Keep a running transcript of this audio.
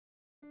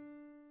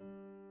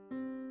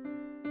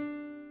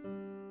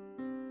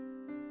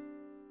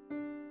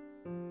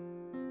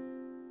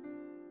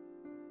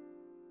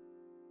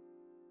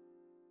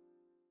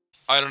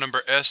Item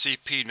Number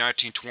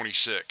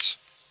SCP-1926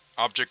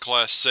 Object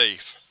Class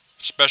Safe.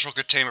 Special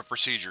Containment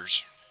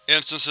Procedures.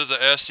 Instances of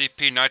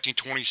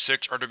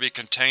SCP-1926 are to be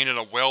contained in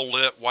a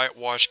well-lit,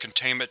 whitewashed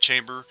containment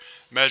chamber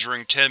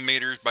measuring 10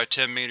 meters by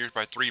 10 meters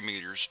by 3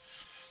 meters.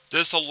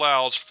 This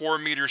allows 4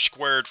 meters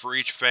squared for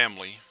each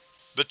family.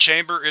 The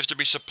chamber is to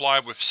be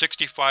supplied with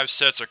 65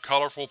 sets of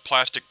colorful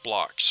plastic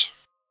blocks.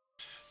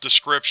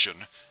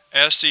 Description: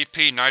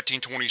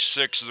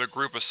 SCP-1926 is a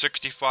group of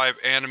 65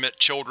 animate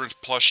children's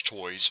plush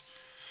toys.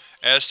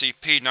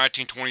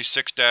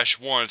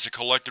 SCP-1926-1 is a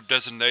collective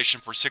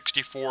designation for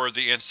 64 of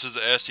the instances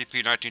of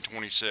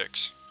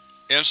SCP-1926.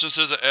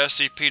 Instances of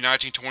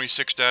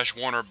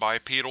SCP-1926-1 are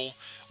bipedal,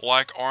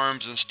 lack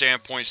arms, and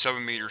stand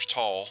 0.7 meters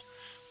tall.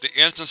 The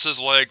instance's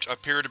legs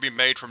appear to be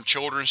made from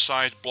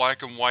children's-sized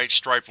black and white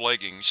striped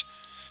leggings.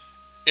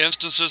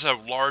 Instances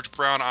have large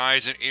brown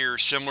eyes and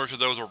ears similar to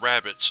those of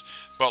rabbits,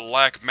 but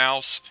lack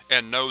mouths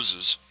and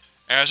noses.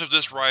 As of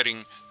this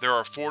writing, there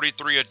are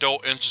 43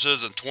 adult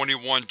instances and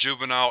 21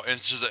 juvenile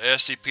instances of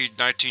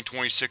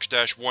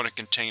SCP-1926-1 in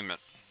containment.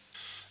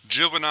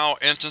 Juvenile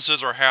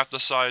instances are half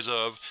the size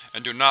of,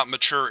 and do not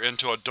mature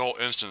into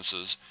adult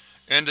instances.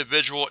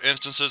 Individual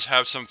instances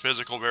have some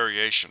physical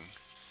variation.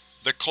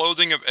 The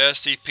clothing of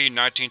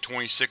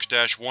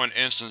SCP-1926-1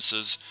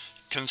 instances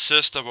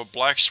consists of a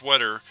black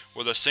sweater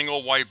with a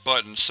single white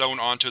button sewn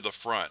onto the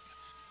front.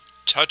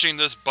 Touching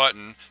this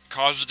button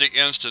causes the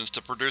instance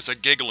to produce a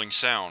giggling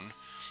sound.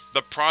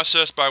 The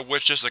process by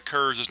which this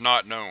occurs is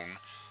not known.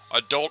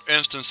 Adult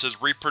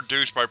instances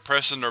reproduce by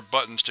pressing their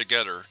buttons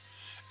together.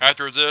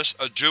 After this,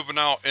 a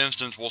juvenile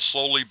instance will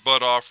slowly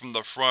bud off from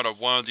the front of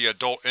one of the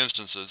adult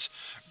instances,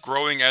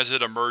 growing as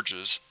it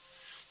emerges.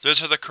 This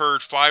has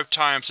occurred 5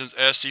 times since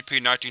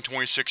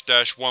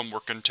SCP-1926-1 were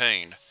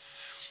contained.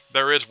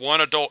 There is one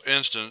adult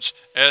instance,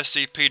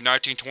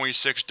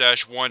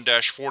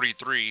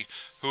 SCP-1926-1-43,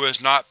 who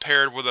is not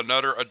paired with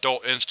another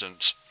adult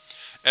instance.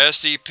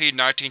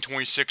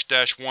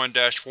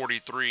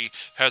 SCP-1926-1-43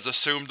 has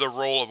assumed the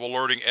role of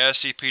alerting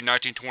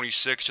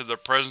SCP-1926 to the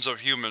presence of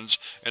humans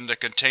in the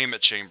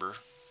containment chamber.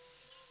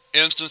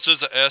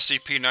 Instances of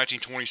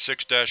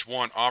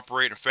SCP-1926-1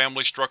 operate in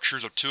family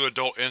structures of 2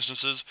 adult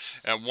instances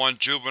and 1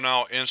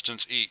 juvenile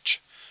instance each.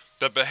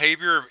 The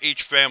behavior of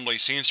each family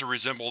seems to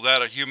resemble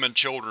that of human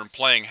children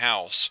playing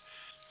house.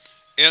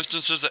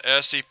 Instances of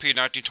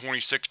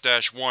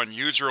SCP-1926-1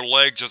 use their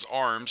legs as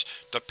arms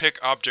to pick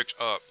objects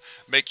up,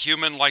 make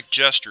human-like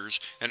gestures,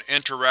 and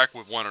interact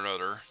with one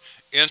another.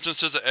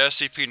 Instances of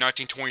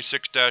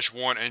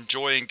SCP-1926-1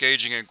 enjoy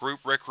engaging in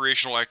group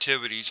recreational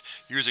activities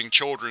using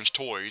children's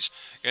toys.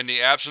 In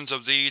the absence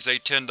of these, they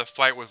tend to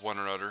fight with one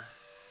another.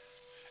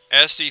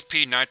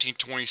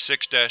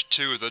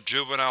 SCP-1926-2 is a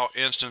juvenile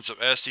instance of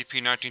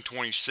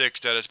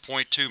SCP-1926 that is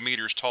 0.2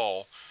 meters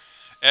tall.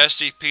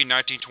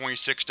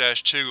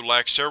 SCP-1926-2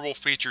 lacks several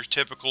features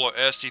typical of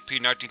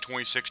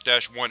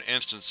SCP-1926-1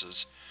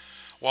 instances.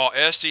 While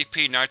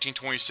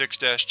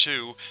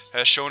SCP-1926-2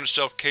 has shown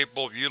itself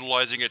capable of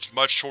utilizing its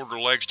much shorter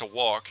legs to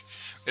walk,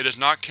 it is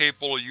not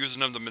capable of using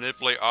them to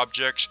manipulate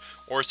objects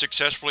or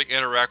successfully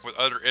interact with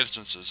other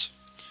instances.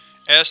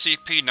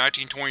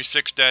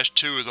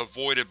 SCP-1926-2 is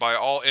avoided by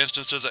all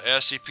instances of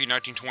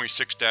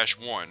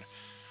SCP-1926-1.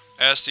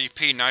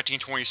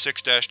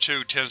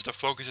 SCP-1926-2 tends to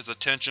focus its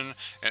attention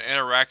and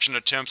interaction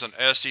attempts on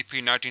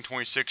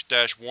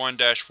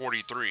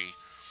SCP-1926-1-43.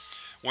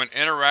 When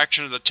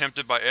interaction is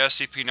attempted by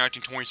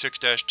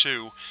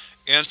SCP-1926-2,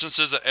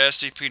 instances of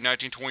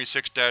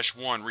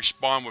SCP-1926-1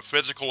 respond with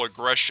physical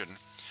aggression.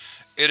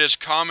 It is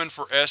common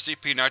for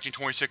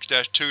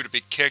SCP-1926-2 to be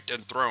kicked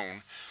and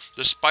thrown.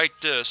 Despite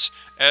this,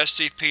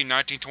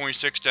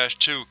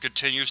 SCP-1926-2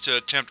 continues to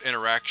attempt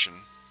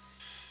interaction.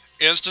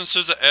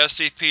 Instances of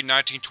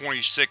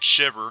SCP-1926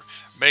 shiver,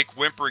 make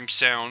whimpering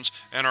sounds,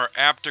 and are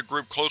apt to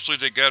group closely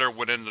together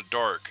when in the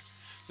dark.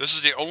 This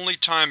is the only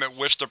time at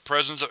which the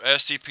presence of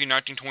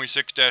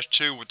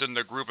SCP-1926-2 within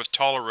the group is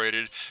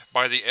tolerated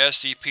by the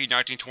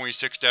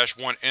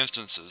SCP-1926-1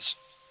 instances.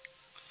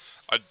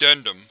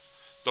 Addendum: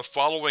 the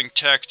following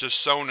text is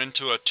sewn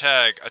into a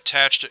tag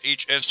attached to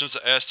each instance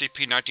of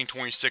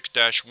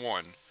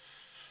SCP-1926-1.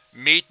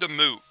 Meet the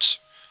Mewts.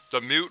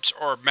 The Mewts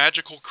are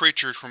magical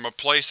creatures from a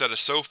place that is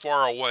so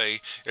far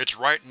away it's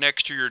right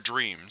next to your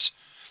dreams.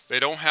 They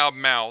don't have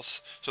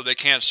mouths, so they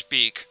can't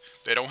speak.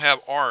 They don't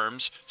have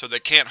arms, so they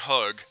can't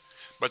hug.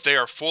 But they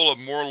are full of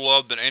more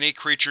love than any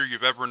creature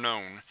you've ever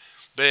known.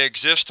 They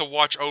exist to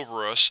watch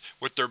over us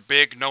with their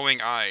big,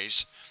 knowing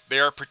eyes. They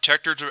are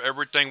protectors of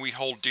everything we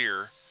hold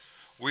dear.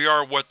 We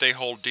are what they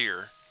hold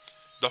dear.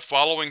 The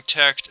following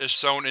text is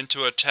sewn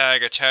into a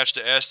tag attached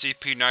to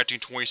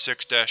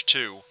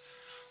SCP-1926-2.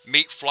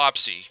 Meet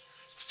Flopsy.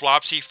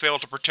 Flopsy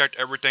failed to protect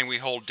everything we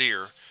hold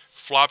dear.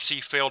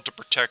 Flopsy failed to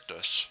protect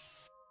us.